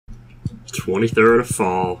23rd of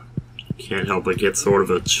fall. Can't help but get sort of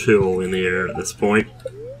a chill in the air at this point.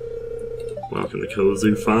 Welcome to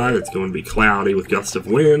Kozu 5. It's going to be cloudy with gusts of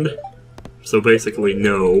wind. So basically,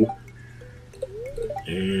 no.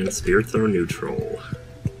 And spirits are neutral.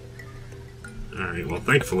 Alright, well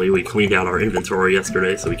thankfully we cleaned out our inventory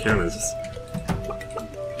yesterday, so we kind of just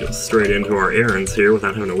go straight into our errands here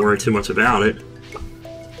without having to worry too much about it.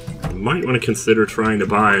 Might want to consider trying to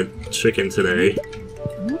buy a chicken today.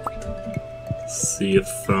 See if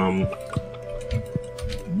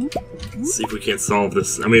we can't solve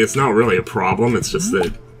this. I mean, it's not really a problem, it's just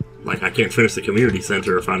that, like, I can't finish the community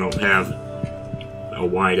center if I don't have a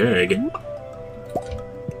white egg.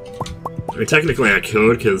 I mean, technically I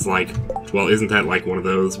could, because, like, well, isn't that, like, one of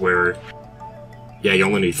those where, yeah, you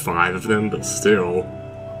only need 5 of them, but still,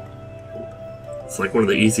 it's, like, one of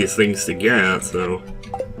the easiest things to get, so...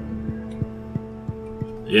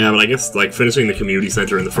 Yeah, but I guess, like, finishing the community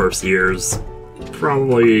center in the first year is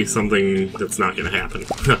probably something that's not gonna happen.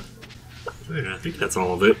 Yeah, I think that's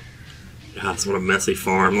all of it. God, it's what a messy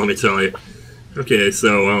farm, let me tell you. Okay,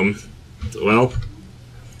 so, well,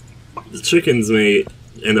 the chickens may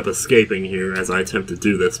end up escaping here as I attempt to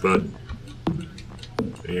do this, but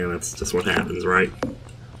yeah, that's just what happens, right?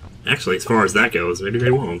 Actually, as far as that goes, maybe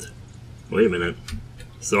they won't. Wait a minute.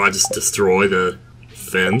 So I just destroy the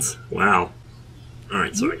fence? Wow.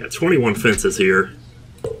 Alright, so I got 21 fences here.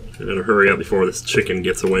 I better hurry up before this chicken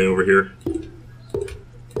gets away over here.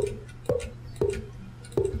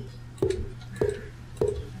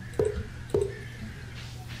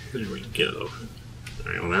 There we go.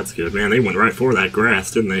 Alright, well that's good. Man, they went right for that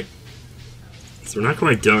grass, didn't they? So we're not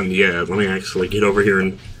quite done yet. Let me actually get over here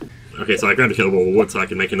and... Okay, so I grabbed a killable wood so I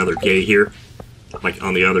can make another gate here. Like,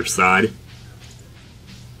 on the other side.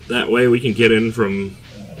 That way we can get in from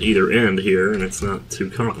either end here, and it's not too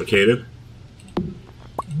complicated.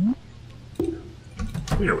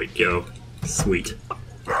 There we go. Sweet.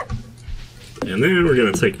 And then we're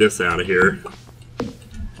gonna take this out of here.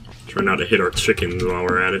 Try not to hit our chickens while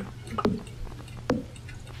we're at it.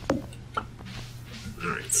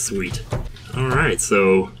 Alright, sweet. Alright,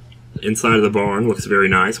 so inside of the barn looks very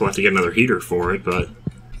nice. We'll have to get another heater for it, but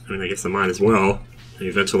I mean, I guess I might as well.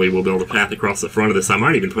 Eventually we'll build a path across the front of this. I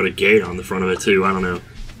might even put a gate on the front of it too, I don't know.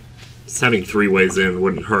 Just having 3 ways in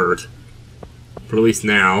wouldn't hurt. But at least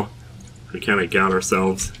now, we kind of got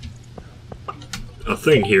ourselves a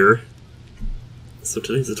thing here. So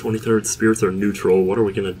today's the 23rd, spirits are neutral. What are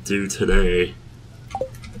we going to do today?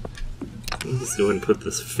 Let's go ahead and put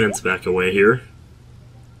this fence back away here.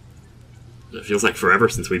 It feels like forever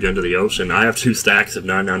since we've been to the ocean. I have 2 stacks of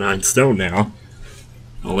 999 stone now.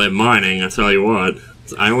 I'll end mining, I tell you what.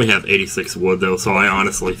 I only have 86 wood though, so I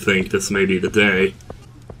honestly think this may be the day.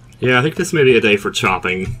 Yeah, I think this may be a day for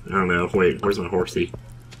chopping. I don't know. Wait, where's my horsey?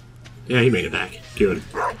 Yeah, he made it back. Good.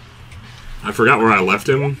 I forgot where I left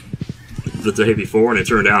him the day before, and it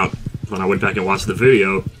turned out, when I went back and watched the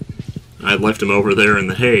video, I had left him over there in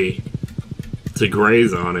the hay to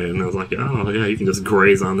graze on it, and I was like, oh, yeah, you can just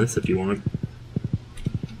graze on this if you want.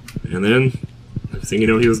 And then, next thing you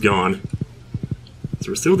know, he was gone.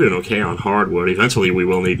 So we're still doing okay on hardwood. Eventually we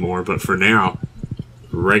will need more, but for now,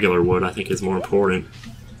 regular wood I think is more important.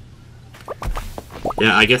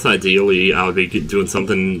 Yeah, I guess ideally I would be doing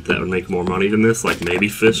something that would make more money than this, like maybe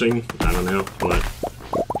fishing, I don't know, but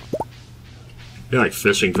I feel like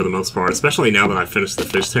fishing for the most part, especially now that I've finished the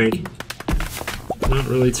fish tank. I'm not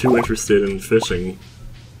really too interested in fishing.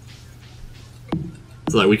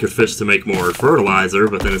 It's like we could fish to make more fertilizer,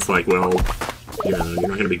 but then it's like, well, you know, you're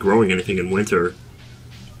not going to be growing anything in winter,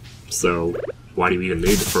 so why do you even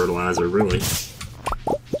need the fertilizer, really?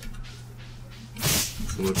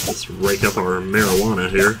 So let's just rake up our marijuana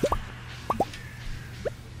here.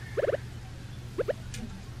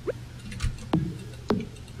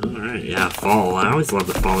 Alright, yeah, fall. I always love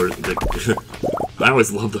the fallers. I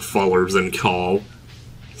always love the fallers and call.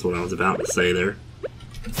 That's what I was about to say there.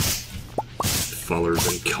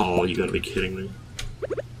 Fallers and call, you gotta be kidding me.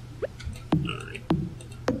 Alright.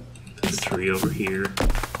 This tree over here.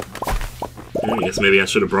 Yeah, I guess maybe I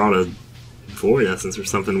should have brought a void essence or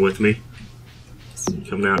something with me.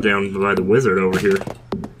 Coming out down by the wizard over here.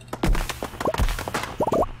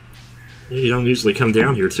 You don't usually come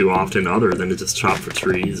down here too often other than to just chop for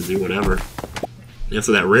trees and do whatever. Yeah,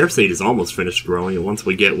 so that rare seed is almost finished growing, and once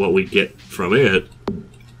we get what we get from it,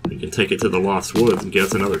 we can take it to the Lost Woods and get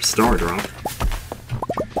us another star drop.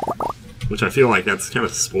 Which I feel like that's kind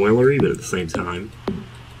of spoilery, but at the same time,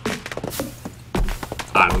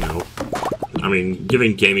 I don't know. I mean,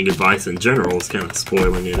 giving gaming advice in general is kind of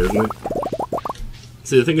spoiling it, isn't it?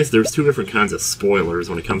 See, the thing is, there's 2 different kinds of spoilers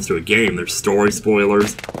when it comes to a game. There's story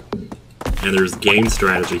spoilers, And there's game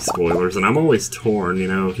strategy spoilers, and I'm always torn, you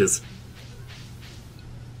know, because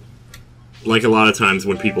like a lot of times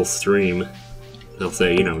when people stream, they'll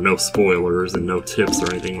say, you know, no spoilers and no tips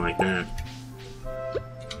or anything like that.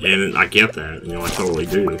 And I get that, you know, I totally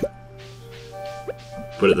do.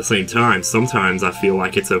 But at the same time, sometimes I feel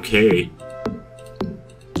like it's okay.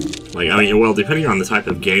 Like, I mean, well, depending on the type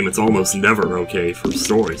of game, it's almost never okay for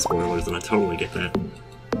story spoilers, and I totally get that.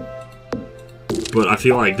 But I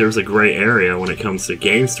feel like there's a gray area when it comes to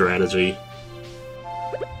game strategy.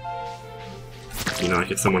 You know,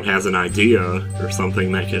 like if someone has an idea or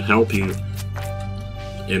something that could help you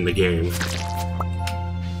in the game,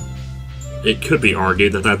 it could be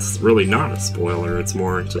argued that that's really not a spoiler. It's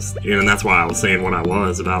more just, you know, and that's why I was saying what I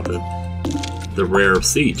was about the rare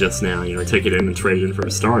seed just now. You know, take it in and trade it in for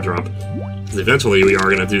a star drop. Because eventually we are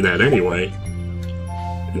going to do that anyway.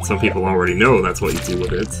 And some people already know that's what you do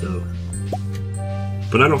with it, so...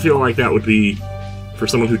 But I don't feel like that would be, for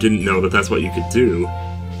someone who didn't know that that's what you could do,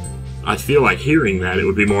 I feel like hearing that, it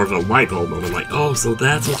would be more of a light bulb moment, like, oh, so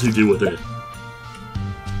that's what you do with it.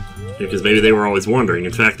 Because maybe they were always wondering.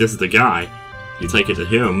 In fact, this is the guy. You take it to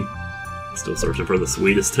him, still searching for the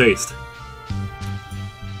sweetest taste.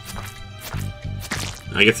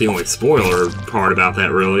 I guess the only spoiler part about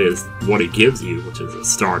that, really, is what it gives you, which is a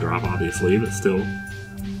star drop, obviously, but still...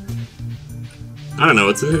 I don't know,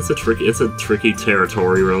 it's a tricky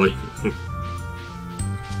territory, really.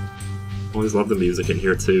 Always love the music in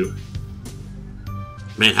here, too.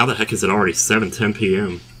 Man, how the heck is it already 7:10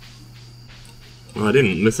 p.m.? Well, I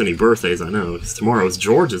didn't miss any birthdays, I know, because tomorrow is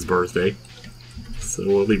George's birthday. So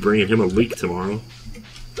we'll be bringing him a leek tomorrow.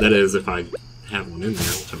 That is, if I have one in there,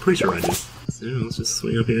 which I'm pretty sure I do. So let's just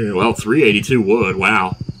swing up here. Well, 382 wood,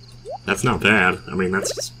 wow. That's not bad. I mean,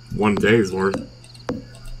 that's just one day's worth.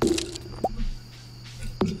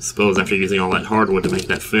 I suppose after using all that hardwood to make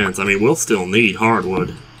that fence, I mean, we'll still need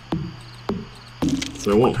hardwood. So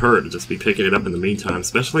it won't hurt to just be picking it up in the meantime,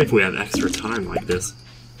 especially if we have extra time like this.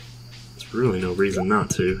 There's really no reason not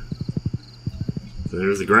to. So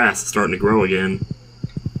there's the grass starting to grow again.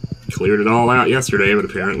 Cleared it all out yesterday, but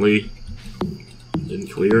apparently didn't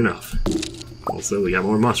clear enough. Also, we got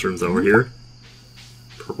more mushrooms over here.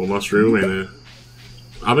 Purple mushroom and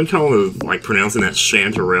I've been calling it, like, pronouncing that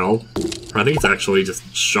chanterelle. I think it's actually just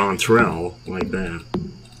chanterelle, like that.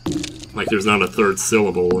 Like, there's not a third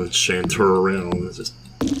syllable in chanterelle, it's just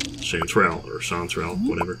chanterelle, or chanterelle,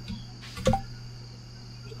 whatever.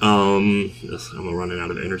 Yes, I'm running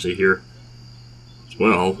out of energy here.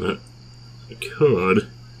 Well, I could,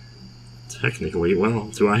 technically, well,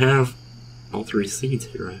 do I have all 3 seeds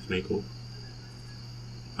here? I have maple.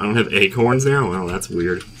 I don't have acorns now? Well, that's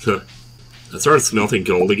weird. I started smelting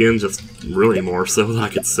gold again, just really more so that I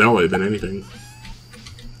could sell it than anything.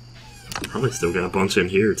 Probably still got a bunch in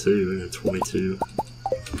here, too. 22.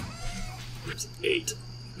 There's 8.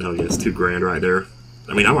 Oh, yes, 2 grand right there.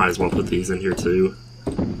 I mean, I might as well put these in here, too.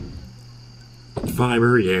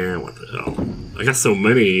 Fiber, yeah, what the hell. I got so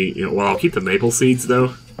many, you know, well, I'll keep the maple seeds,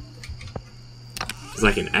 though. Because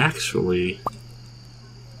I can actually...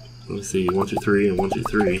 Let me see, 1, 2, 3, and 1, 2,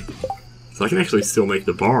 3. So I can actually still make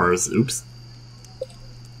the bars. Oops.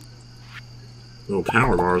 Little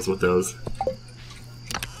power bars with those.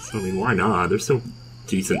 So, I mean, why not? There's still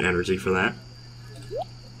decent energy for that.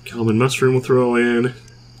 Common mushroom we'll throw in. I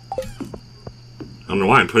don't know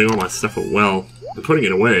why I'm putting all my stuff away. Well, I'm putting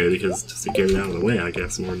it away because just to get it out of the way, I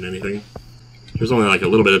guess, more than anything. There's only like a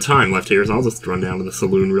little bit of time left here, so I'll just run down to the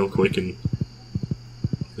saloon real quick and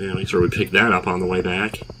yeah, make sure we pick that up on the way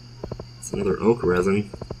back. It's another oak resin.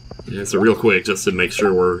 Yeah, so real quick, just to make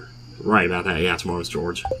sure we're right about that. Yeah, tomorrow's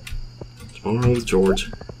George. Tomorrow's George.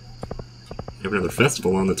 We have another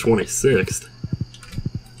festival on the 26th.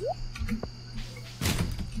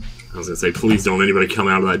 I was gonna say, please don't anybody come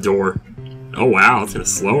out of that door. Oh wow, it's kinda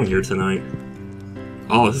slow in here tonight.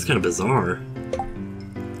 Oh, this is kinda bizarre.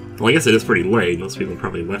 Well, I guess it is pretty late. Most people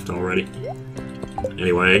probably left already.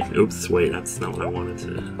 Anyway, oops, wait, that's not what I wanted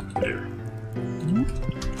to... There.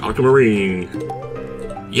 Aquamarine!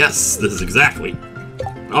 Yes, this is exactly!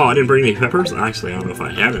 Oh, I didn't bring any peppers? Actually, I don't know if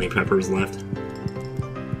I had any peppers left.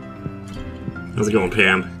 How's it going,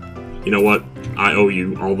 Pam? You know what? I owe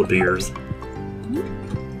you all the beers.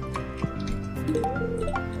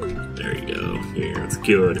 There you go. Here, that's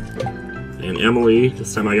good. And Emily,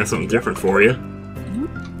 this time I got something different for you.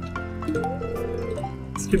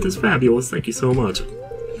 Skip is fabulous, thank you so much.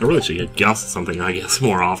 I really should get Gus something, I guess,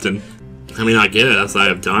 more often. I mean, I guess I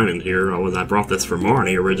have diamond here. I brought this for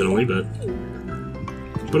Marnie originally, but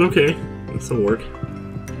okay, this'll work.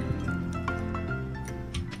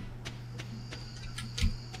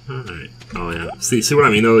 Alright. Oh yeah, See what I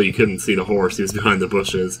mean though? You couldn't see the horse, he was behind the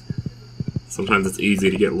bushes. Sometimes it's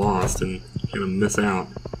easy to get lost and kind of miss out.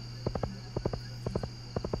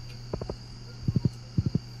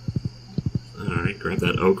 Alright, grab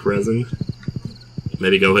that oak resin.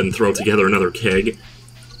 Maybe go ahead and throw together another keg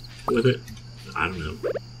with it. I don't know.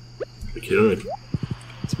 We could.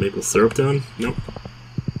 Is maple syrup done? Nope.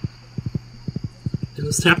 And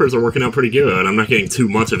those tappers are working out pretty good. I'm not getting too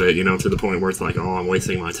much of it, you know, to the point where it's like, oh, I'm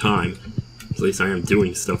wasting my time. At least I am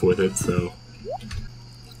doing stuff with it, so...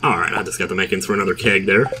 Alright, I just got the makings for another keg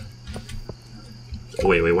there.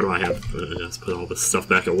 Wait, what do I have? Let's put all this stuff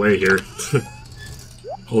back away here.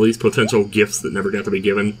 All these potential gifts that never got to be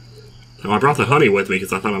given. Now, I brought the honey with me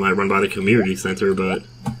because I thought I might run by the community center, but...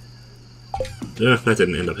 yeah, that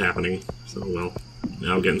didn't end up happening. So, well,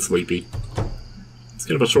 now I'm getting sleepy. It's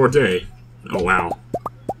kind of a short day. Oh, wow.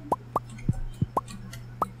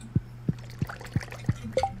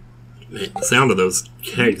 Man, the sound of those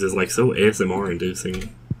kegs is like so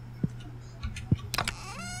ASMR-inducing.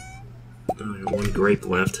 Oh, I got one grape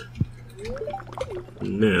left.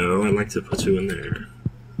 No, I'd like to put you in there.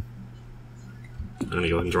 I'm gonna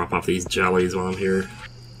go ahead and drop off these jellies while I'm here.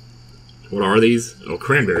 What are these? Oh,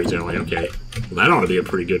 cranberry jelly, okay. Well, that ought to be a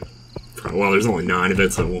pretty good... well, there's only 9 of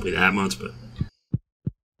it, so it won't be that much, but...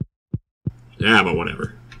 yeah, but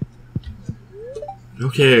whatever.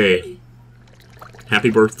 Okay. Happy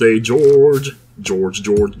birthday, George! George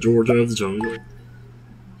of the jungle.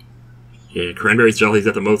 Yeah, cranberry jelly's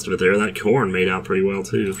got the most of it there. That corn made out pretty well,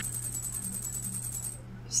 too.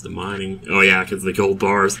 It's the mining. Oh, yeah, because the gold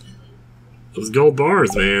bars. Those gold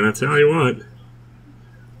bars, man, I tell you what.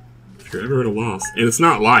 If you're ever at a loss. And it's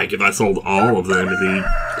not like if I sold all of them, it'd be...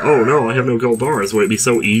 oh, no, I have no gold bars. Would it be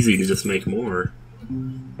so easy to just make more?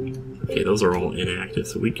 Okay, those are all inactive,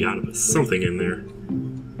 so we gotta put something in there.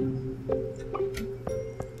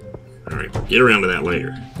 Alright, get around to that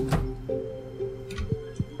later.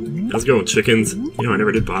 How's it going, chickens? You know, I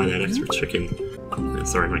never did buy that extra chicken.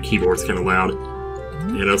 Sorry, my keyboard's kind of loud.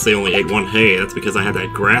 You know, they only ate 1 hay. That's because I had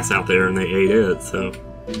that grass out there and they ate it, so...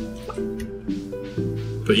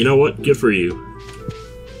 but you know what? Good for you.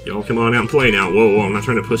 Y'all come on out and play now. Whoa, I'm not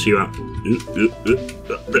trying to push you out.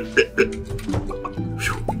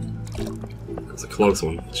 That's a close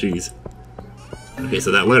one. Jeez. Okay,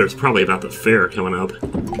 so that letter's probably about the fair coming up.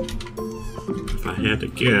 If I had to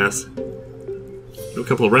guess. A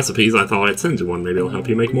couple of recipes I thought I'd send you one. Maybe it'll help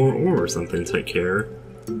you make more ore or something. Take care.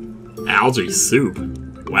 Algae soup.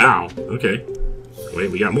 Wow. Okay. Wait,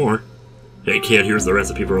 we got more. Hey kid, here's the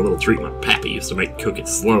recipe for a little treat my pappy used to make. Cook it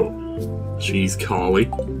slow. Cheese collie.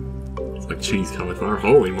 It's like cheese cauliflower.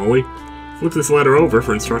 Holy moly. Flip this letter over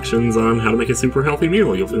for instructions on how to make a super healthy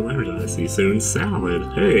meal. You'll feel energized. See you soon. Salad.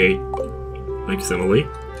 Hey. Thanks, Emily.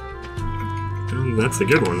 That's a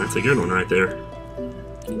good one. That's a good one right there.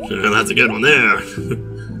 That's a good one there.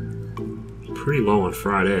 Pretty low on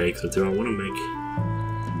fried eggs, but do I want to make...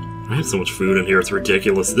 I have so much food in here, it's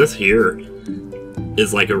ridiculous. This here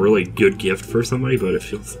is like a really good gift for somebody, but it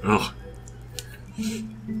feels... oh.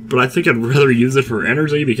 But I think I'd rather use it for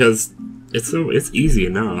energy because it's easy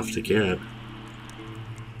enough to get.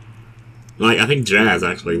 Like, I think Jazz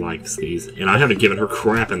actually likes these, and I haven't given her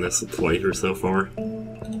crap in this playthrough so far.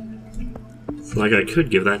 So, like, I could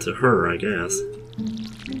give that to her, I guess.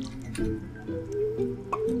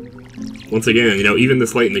 Once again, you know, even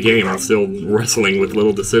this late in the game, I'm still wrestling with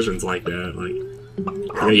little decisions like that. Like,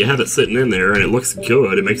 you know, you have it sitting in there, and it looks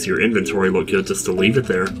good. It makes your inventory look good just to leave it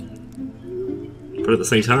there. But at the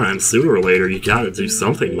same time, sooner or later, you gotta do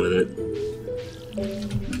something with it.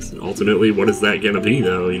 So ultimately, what is that gonna be,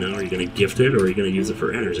 though? You know, are you gonna gift it, or are you gonna use it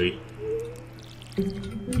for energy?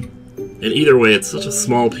 And either way, it's such a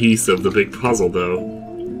small piece of the big puzzle, though,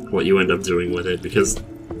 what you end up doing with it, because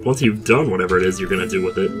once you've done whatever it is you're gonna do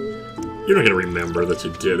with it, you're not going to remember that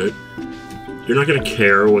you did it. You're not going to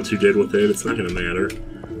care what you did with it. It's not going to matter.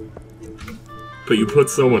 But you put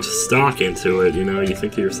so much stock into it, you know, you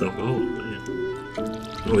think to yourself, oh, man.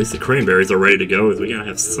 Well, at least the cranberries are ready to go, because we got to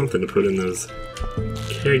have something to put in those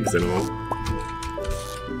kegs and all.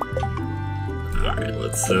 Alright,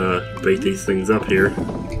 let's bake these things up here.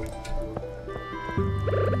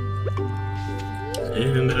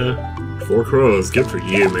 And, 4 crows. Good for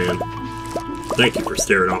you, man. Thank you for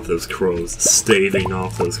staring off those crows. Staving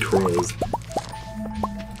off those crows.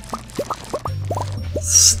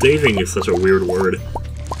 Staving is such a weird word.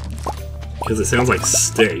 Because it sounds like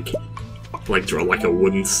steak. Like a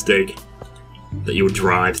wooden stake that you would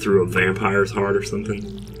drive through a vampire's heart or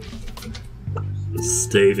something.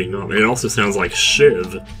 Staving off. And it also sounds like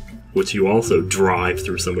shiv, which you also drive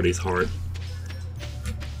through somebody's heart.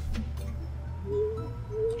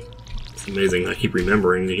 Amazing, I keep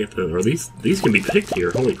remembering to get the... Or these can be picked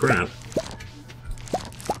here, holy crap.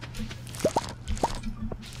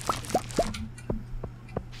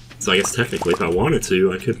 So I guess technically if I wanted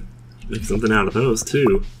to, I could make something out of those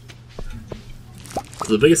too.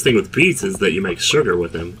 So the biggest thing with beets is that you make sugar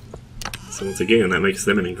with them. So once again, that makes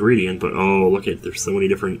them an ingredient, but oh, look at, there's so many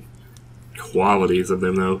different qualities of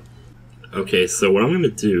them though. Okay, so what I'm going to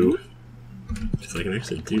do, because I can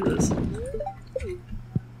actually do this,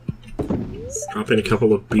 let's drop in a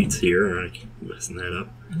couple of beets here. I keep messing that up.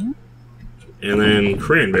 And then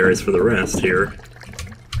cranberries for the rest here.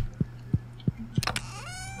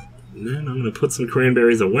 And then I'm going to put some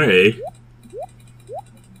cranberries away.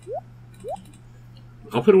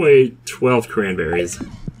 I'll put away 12 cranberries.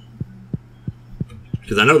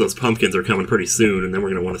 Because I know those pumpkins are coming pretty soon, and then we're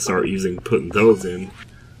going to want to start putting those in.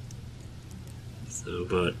 So,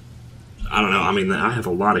 but, I don't know, I mean, I have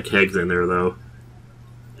a lot of kegs in there, though.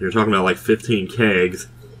 You're talking about like 15 kegs.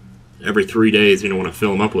 Every 3 days, you want to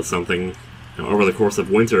fill them up with something. Over the course of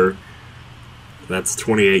winter, that's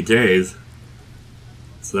 28 days.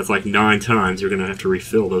 So that's like 9 times you're going to have to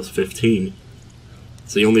refill those 15.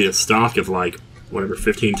 So you'll need a stock of like, whatever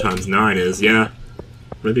 15 times 9 is. Yeah,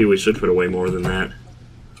 maybe we should put away more than that.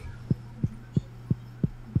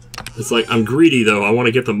 It's like, I'm greedy though, I want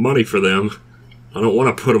to get the money for them. I don't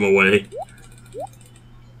want to put them away.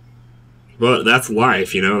 But that's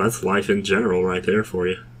life, that's life in general right there for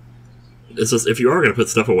you. It's just, if you are going to put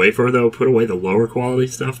stuff away for though, put away the lower quality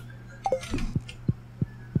stuff.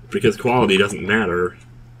 Because quality doesn't matter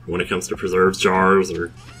when it comes to preserves jars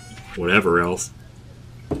or whatever else.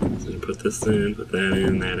 So put this in, put that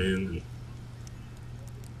in, that in.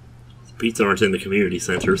 Beets aren't in the community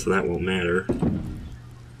center, so that won't matter.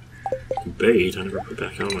 Bait, I never put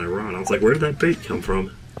back on my rod. I was like, where did that bait come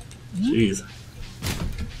from? Jeez.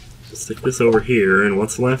 Just stick this over here, and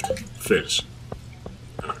what's left? Fish.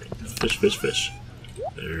 Alright, fish, fish, fish.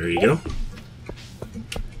 There you go.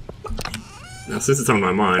 Now, since it's on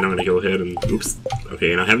my mind, I'm going to go ahead and... Oops.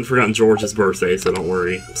 Okay, and I haven't forgotten George's birthday, so don't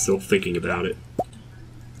worry. I'm still thinking about it.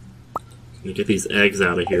 Let me get these eggs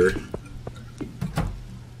out of here.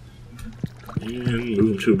 And move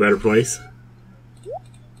them to a better place.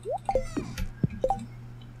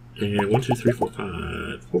 And 1, 2, 3, 4,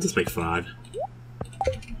 5. We'll just make 5.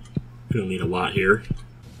 We don't need a lot here.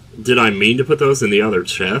 Did I mean to put those in the other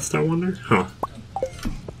chest, I wonder? Huh.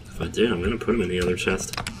 If I did, I'm going to put them in the other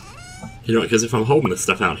chest. Because if I'm holding this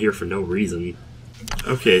stuff out here for no reason...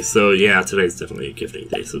 Okay, so yeah, today's definitely a gifting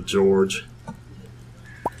day. So George,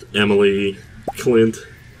 Emily, Clint,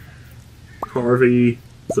 Harvey,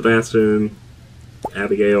 Sebastian,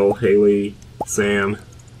 Abigail, Haley, Sam,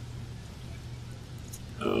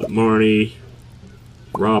 Marnie,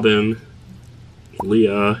 Robin,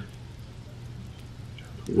 Leah,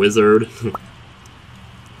 Wizard,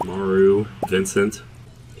 Maru, Vincent.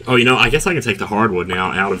 Oh, I guess I can take the hardwood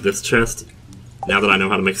now out of this chest, now that I know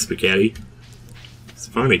how to make spaghetti. It's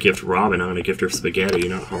fine to gift Robin, I'm gonna gift her spaghetti,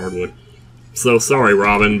 not hardwood. So, sorry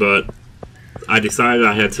Robin, but I decided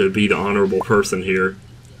I had to be the honorable person here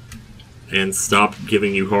and stop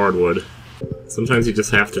giving you hardwood. Sometimes you just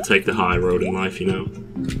have to take the high road in life,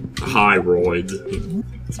 The high roids.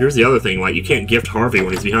 So here's the other thing, like, you can't gift Harvey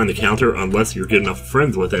when he's behind the counter unless you're good enough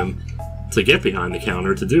friends with him to get behind the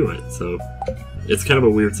counter to do it, so... It's kind of a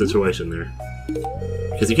weird situation there.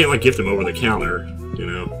 Because you can't, like, gift him over the counter,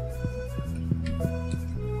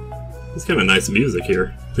 It's kind of nice music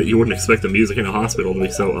here. You wouldn't expect the music in a hospital to be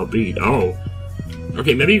so upbeat. Oh.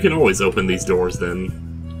 Okay, maybe you can always open these doors, then.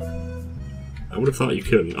 I would have thought you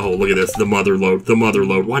couldn't. Oh, look at this. The mother load. The mother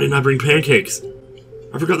load. Why didn't I bring pancakes?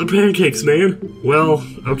 I forgot the pancakes, man! Well,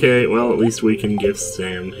 okay, well, at least we can give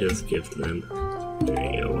Sam his gift, then.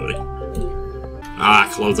 There you go, buddy. Ah,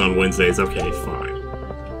 close on Wednesdays. Okay, fine.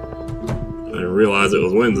 I didn't realize it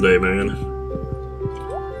was Wednesday, man.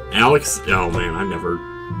 Alex? Oh, man, I never...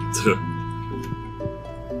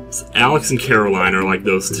 Alex and Caroline are like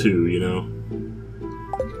those two,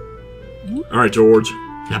 Alright, George.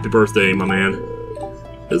 Happy birthday, my man.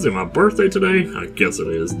 Is it my birthday today? I guess it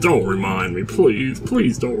is. Don't remind me, please.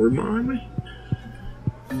 Please don't remind me.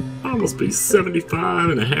 I must be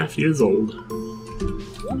 75 and a half years old.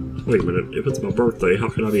 Wait a minute. If it's my birthday, how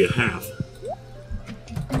can I be a half?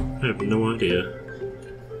 I have no idea.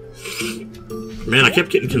 Man, I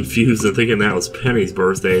kept getting confused and thinking that was Penny's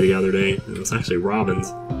birthday the other day. It was actually Robin's.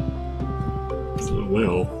 So,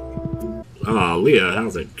 well. Ah, Leah,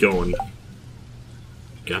 how's it going?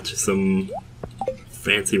 Got you some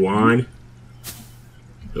fancy wine?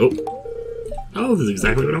 Oh. Oh, this is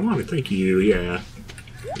exactly what I wanted. Thank you, yeah.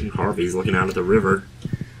 And Harvey's looking out at the river.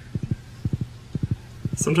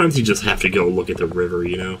 Sometimes you just have to go look at the river,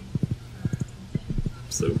 you know?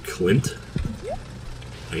 So, Clint?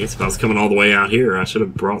 I guess if I was coming all the way out here, I should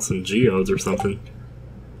have brought some geodes or something.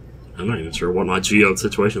 I'm not even sure what my geode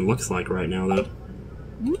situation looks like right now, though.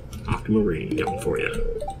 Aquamarine going for you.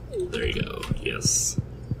 There you go. Yes.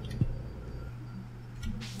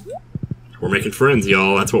 We're making friends,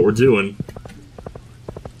 y'all. That's what we're doing.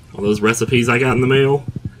 All those recipes I got in the mail,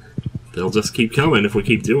 they'll just keep coming if we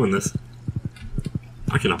keep doing this.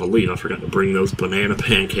 I cannot believe I forgot to bring those banana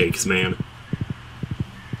pancakes, man.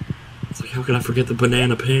 It's like, how could I forget the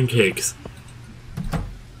banana pancakes?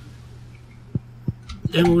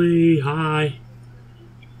 Emily, hi.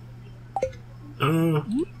 Here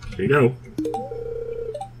you go.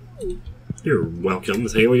 You're welcome.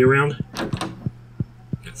 Is Haley around?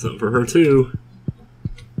 Got something for her, too.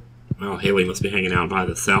 Well, Haley must be hanging out by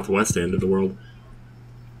the southwest end of the world.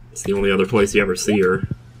 It's the only other place you ever see her.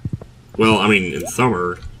 Well, I mean, in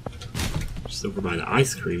summer, she's over by the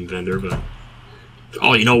ice cream vendor, but...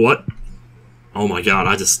 Oh, you know what? Oh my god,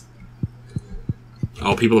 I just...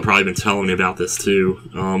 Oh, people have probably been telling me about this,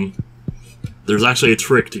 too. There's actually a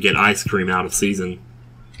trick to get ice cream out of season,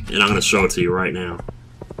 and I'm going to show it to you right now.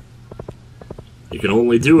 You can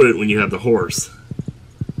only do it when you have the horse,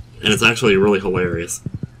 and it's actually really hilarious.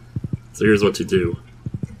 So here's what you do.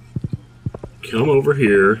 Come over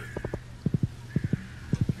here,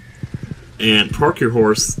 and park your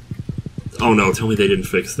horse. Oh no, tell me they didn't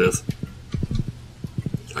fix this.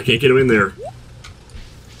 I can't get him in there.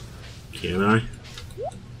 Can I?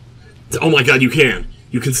 Oh my god, you can!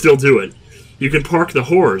 You can still do it. You can park the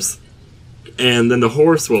horse, and then the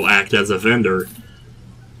horse will act as a vendor,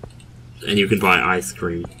 and you can buy ice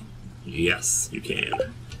cream. Yes, you can.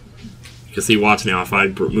 Because see, watch now, if I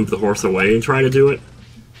move the horse away and try to do it,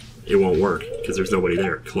 it won't work, because there's nobody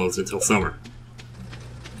there. Closed until summer.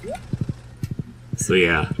 So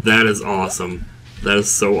yeah, that is awesome. That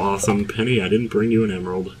is so awesome. Penny, I didn't bring you an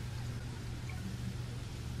emerald.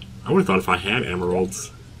 I would have thought if I had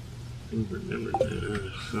emeralds. Remember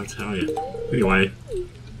that. I'll tell you. Anyway.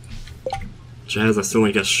 Jazz, I still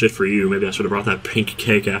ain't got shit for you. Maybe I should have brought that pink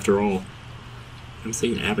cake after all. I'm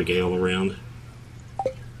seeing Abigail around.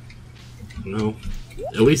 No.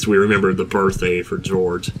 At least we remembered the birthday for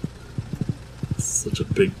George. It's such a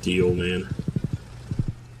big deal, man.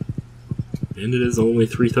 And it is only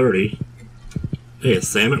 3:30. Hey, is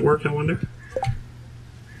Sam at work, I wonder?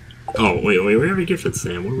 Oh, wait, we already gifted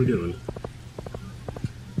Sam. What are we doing?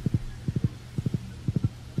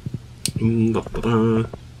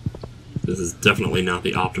 This is definitely not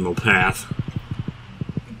the optimal path.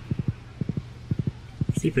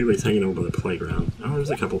 Let's see if anybody's hanging over by the playground. Oh,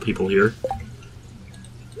 there's a couple people here.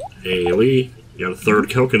 Hey, Lee, got a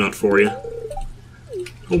third coconut for you.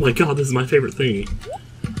 Oh my god, this is my favorite thing.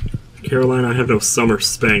 Caroline, I have no summer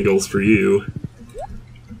spangles for you.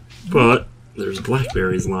 But there's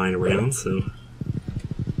blackberries lying around, so...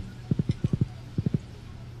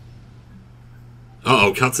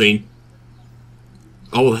 Uh-oh, cutscene.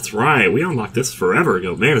 Oh, that's right. We unlocked this forever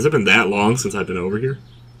ago. Man, has it been that long since I've been over here?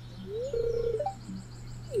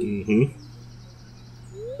 Mm-hmm.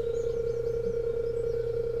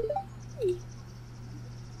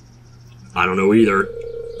 I don't know either.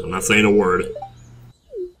 I'm not saying a word.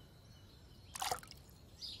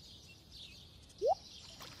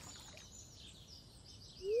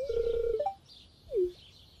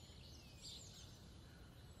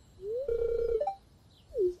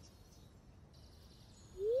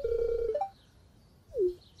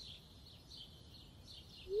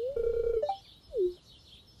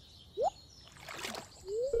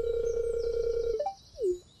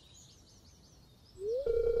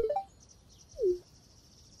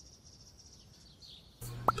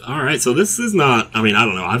 Alright, so this is not... I mean, I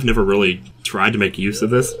don't know. I've never really tried to make use of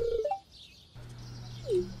this.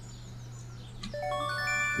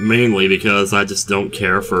 Mainly because I just don't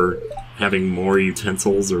care for having more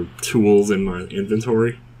utensils or tools in my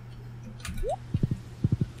inventory.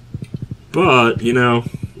 But, you know,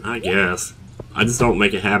 I guess. I just don't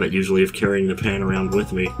make a habit usually of carrying the pan around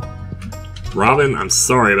with me. Robin, I'm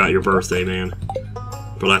sorry about your birthday, man.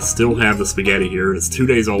 But I still have the spaghetti here. It's 2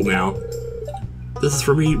 days old now. This is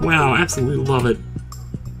for me. Wow, absolutely love it.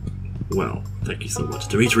 Well, thank you so much.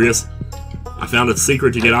 Demetrius, I found a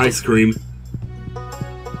secret to get ice cream.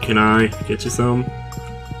 Can I get you some?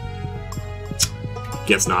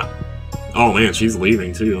 Guess not. Oh man, she's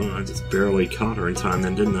leaving too. I just barely caught her in time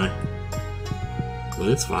then, didn't I? Well,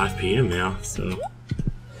 it's 5 p.m. now, so...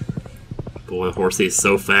 Boy, Horsey is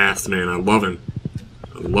so fast, man. I love him.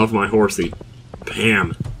 I love my Horsey.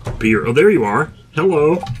 Bam. Beer. Oh, there you are.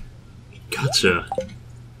 Hello. Gotcha.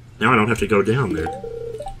 Now I don't have to go down there.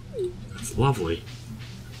 lovely.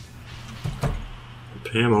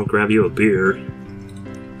 Pam, I'll grab you a beer.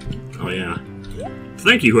 Oh yeah.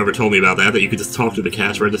 Thank you, whoever told me about that you could just talk to the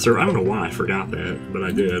cash register. I don't know why I forgot that, but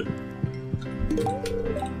I did.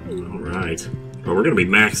 Alright. Well, we're gonna be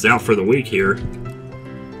maxed out for the week here.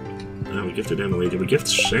 Oh, we gifted Emily. Did we gift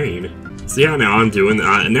Shane? See how now I'm doing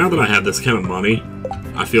that? Now that I have this kind of money,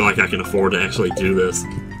 I feel like I can afford to actually do this.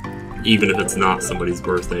 Even if it's not somebody's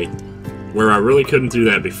birthday. Where I really couldn't do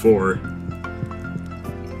that before.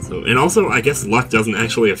 So, and also, I guess luck doesn't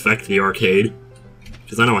actually affect the arcade.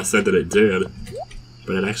 Because I know I said that it did.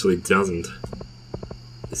 But it actually doesn't.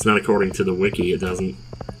 It's not according to the wiki, it doesn't.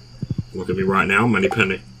 Look at me right now, Money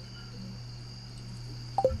Penny.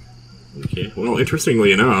 Okay, well,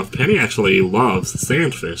 interestingly enough, Penny actually loves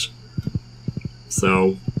sandfish.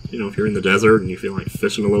 So, you know, if you're in the desert and you feel like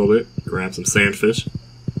fishing a little bit, grab some sandfish.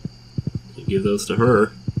 You give those to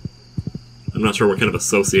her. I'm not sure what kind of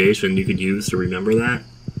association you could use to remember that.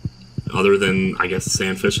 Other than, I guess,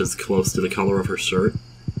 sandfish is close to the color of her shirt.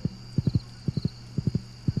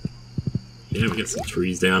 Yeah, we got some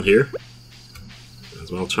trees down here. Might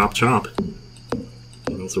as well chop chop.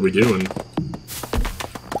 What else are we doing?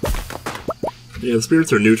 Yeah, the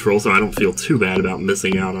spirits are neutral, so I don't feel too bad about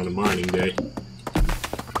missing out on a mining day.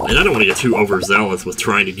 And I don't want to get too overzealous with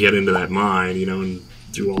trying to get into that mine, you know, and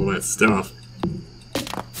do all that stuff.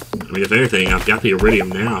 I mean, if anything, I've got the iridium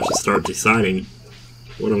now. I should start deciding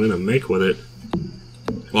what I'm going to make with it.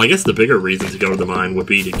 Well, I guess the bigger reason to go to the mine would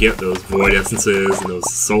be to get those void essences and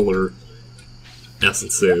those solar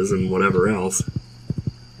essences and whatever else.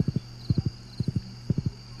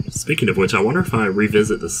 Speaking of which, I wonder if I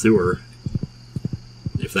revisit the sewer,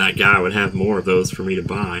 if that guy would have more of those for me to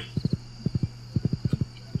buy.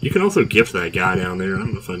 You can also gift that guy down there. I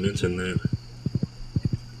don't know if I mentioned that.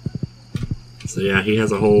 So yeah, he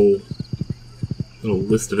has a whole little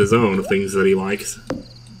list of his own of things that he likes.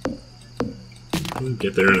 We'll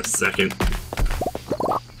get there in a second.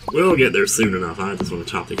 We'll get there soon enough. I just want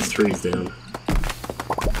to chop these trees down.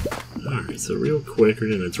 Alright, so real quick, we're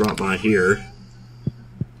going to drop by here.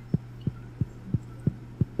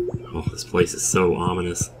 Oh, this place is so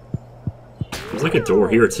ominous. There's like a door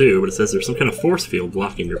here too, but it says there's some kind of force field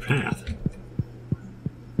blocking your path.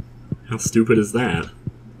 How stupid is that?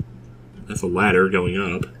 That's a ladder going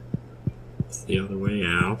up. It's the other way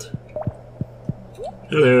out.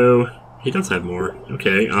 Hello. He does have more.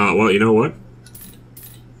 Okay, well, you know what?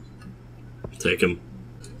 Take him.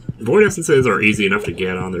 Void essences are easy enough to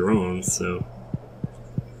get on their own, so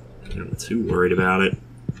I'm not too worried about it.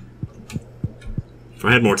 If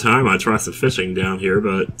I had more time, I'd try some fishing down here,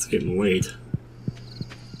 but it's getting late.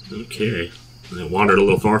 Okay. I wandered a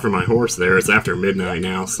little far from my horse there. It's after midnight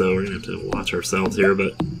now, so we're gonna have to watch ourselves here,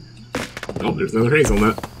 but... Oh, there's another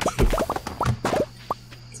hazelnut.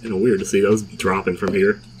 It's kind of weird to see those dropping from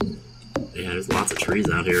here. Yeah, there's lots of trees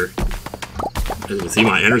out here. As you can see,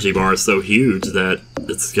 my energy bar is so huge that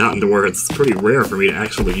it's gotten to where it's pretty rare for me to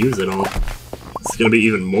actually use it all. It's going to be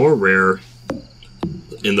even more rare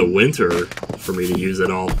in the winter for me to use it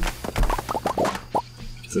all.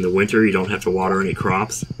 Because in the winter, you don't have to water any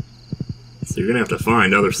crops. So you're going to have to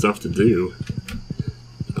find other stuff to do.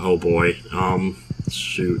 Oh boy.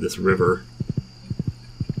 Shoot, this river.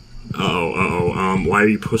 Why are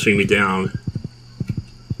you pushing me down?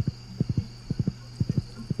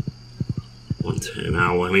 110.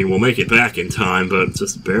 Now, I mean, we'll make it back in time, but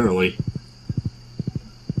just barely.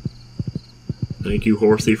 Thank you,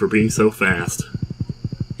 horsey, for being so fast.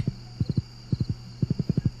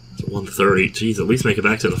 It's 1:30. Jeez, at least make it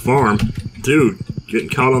back to the farm. Dude, getting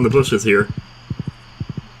caught on the bushes here.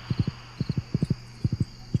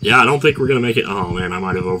 Yeah, I don't think we're going to make it... Oh, man, I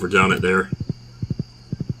might have overdone it there.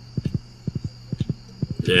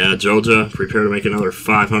 Yeah, Joja, prepare to make another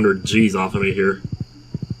 500 G's off of me here.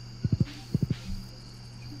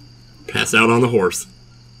 Pass out on the horse.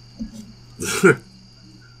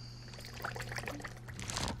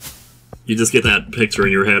 You just get that picture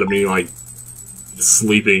in your head of me, like,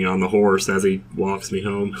 sleeping on the horse as he walks me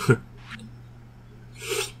home.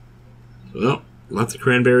 Well, lots of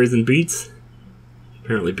cranberries and beets.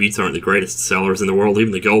 Apparently beets aren't the greatest sellers in the world.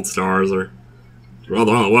 Even the gold stars are... Well,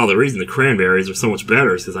 the reason the cranberries are so much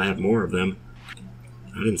better is because I have more of them.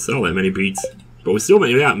 I didn't sell that many beets. But we still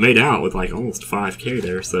made out with like almost 5K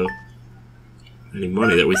there, so... Any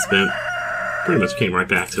money that we spent pretty much came right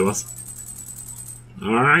back to us.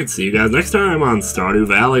 Alright, see you guys next time on Stardew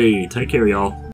Valley. Take care, y'all.